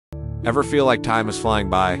Ever feel like time is flying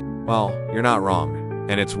by? Well, you're not wrong,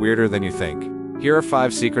 and it's weirder than you think. Here are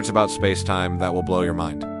 5 secrets about space-time that will blow your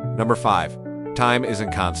mind. Number 5. Time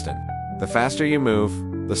isn't constant. The faster you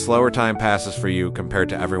move, the slower time passes for you compared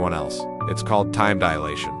to everyone else. It's called time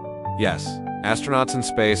dilation. Yes, astronauts in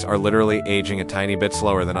space are literally aging a tiny bit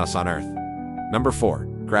slower than us on Earth. Number 4.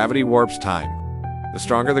 Gravity warps time. The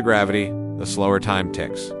stronger the gravity, the slower time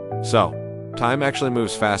ticks. So, time actually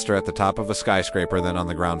moves faster at the top of a skyscraper than on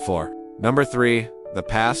the ground floor. Number 3. The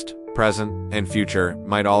past, present, and future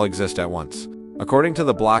might all exist at once. According to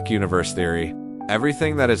the block universe theory,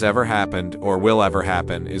 everything that has ever happened or will ever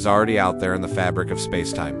happen is already out there in the fabric of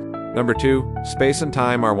space-time. Number 2. Space and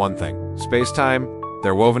time are one thing. Space-time,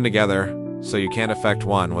 they're woven together, so you can't affect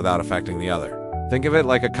one without affecting the other. Think of it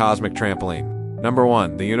like a cosmic trampoline. Number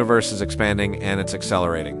 1. The universe is expanding and it's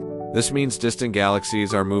accelerating. This means distant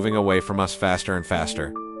galaxies are moving away from us faster and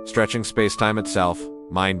faster, stretching space-time itself,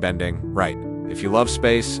 mind-bending, right. If you love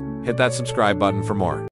space, hit that subscribe button for more.